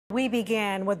We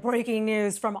began with breaking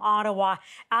news from Ottawa.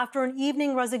 After an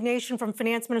evening resignation from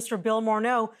Finance Minister Bill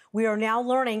Morneau, we are now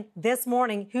learning this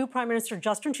morning who Prime Minister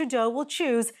Justin Trudeau will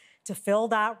choose to fill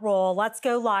that role. Let's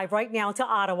go live right now to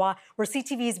Ottawa, where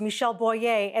CTV's Michel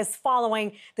Boyer is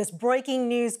following this breaking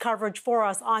news coverage for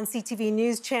us on CTV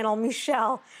News Channel.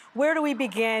 Michel, where do we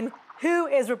begin? Who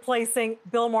is replacing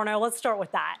Bill Morneau? Let's start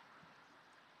with that.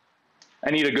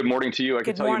 Anita, good morning to you. I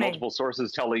can tell you morning. multiple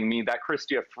sources telling me that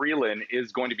Chrystia Freeland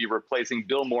is going to be replacing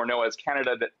Bill Morneau as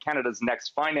Canada's next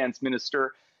finance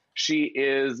minister. She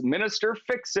is Minister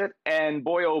Fix-It, and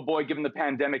boy, oh boy, given the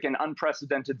pandemic and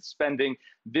unprecedented spending,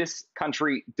 this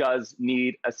country does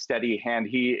need a steady hand.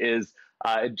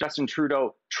 Justin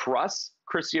Trudeau trusts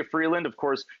Chrystia Freeland. Of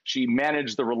course, she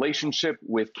managed the relationship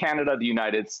with Canada, the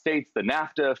United States, the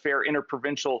NAFTA affair,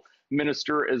 interprovincial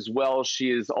minister as well. She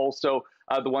is also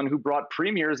the one who brought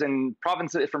premiers and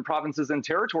from provinces and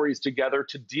territories together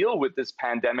to deal with this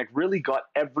pandemic, really got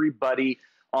everybody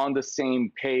on the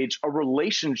same page, a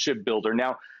relationship builder.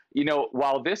 Now, you know,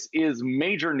 while this is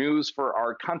major news for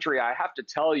our country, I have to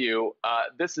tell you,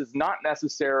 this is not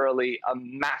necessarily a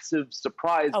massive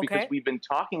surprise because we've been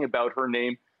talking about her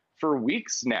name for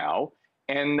weeks now.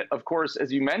 And of course,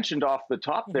 as you mentioned off the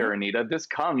top there, Anita, this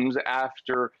comes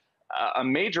after a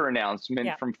major announcement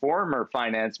from former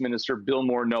Finance Minister Bill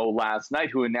Morneau last night,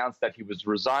 who announced that he was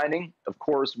resigning. Of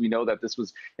course, we know that this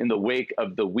was in the wake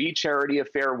of the We Charity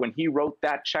affair when he wrote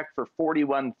that check for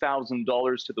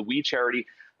 $41,000 to the We Charity,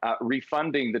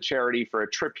 refunding the charity for a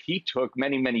trip he took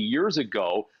many, many years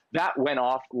ago. That went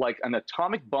off like an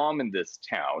atomic bomb in this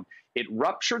town. It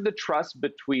ruptured the trust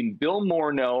between Bill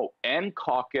Morneau and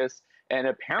caucus, and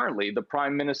apparently the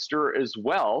Prime Minister as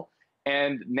well.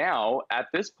 And now, at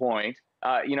this point,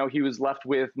 you know, he was left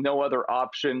with no other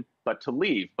option but to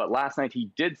leave. But last night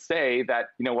he did say that,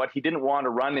 you know what, he didn't want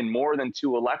to run in more than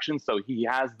 2 elections, so he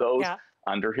has those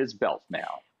under his belt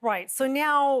now. Right. So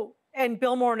now, and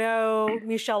Bill Morneau,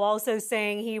 Michel, also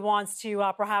saying he wants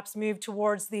to perhaps move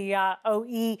towards the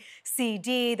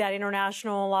OECD, that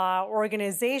international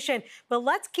organization. But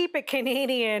let's keep it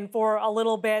Canadian for a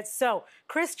little bit. So,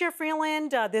 Chrystia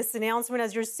Freeland, this announcement,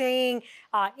 as you're saying,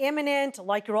 imminent.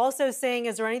 Like you're also saying,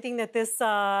 is there anything that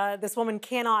this woman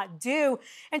cannot do?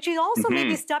 And she's also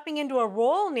maybe stepping into a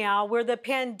role now where the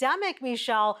pandemic,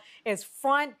 Michel, is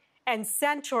front and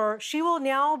center. She will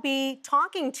now be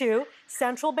talking to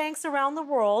central banks around the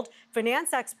world,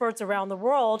 finance experts around the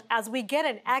world, as we get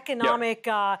an economic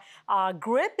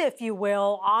grip, if you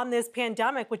will, on this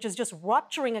pandemic, which is just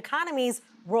rupturing economies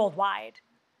worldwide.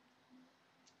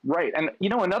 Right. And, you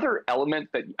know, another element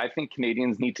that I think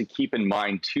Canadians need to keep in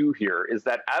mind, too, here is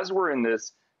that as we're in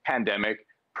this pandemic,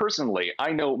 personally,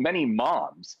 I know many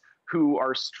moms who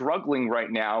are struggling right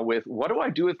now with, what do I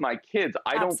do with my kids?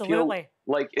 I don't feel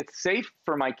like it's safe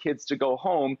for my kids to go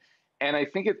home. And I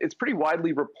think it's pretty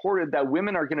widely reported that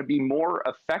women are going to be more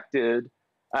affected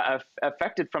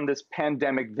from this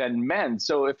pandemic than men.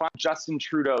 So if I'm Justin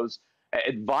Trudeau's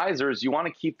advisors, you want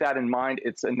to keep that in mind.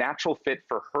 It's a natural fit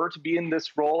for her to be in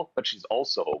this role, but she's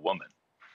also a woman.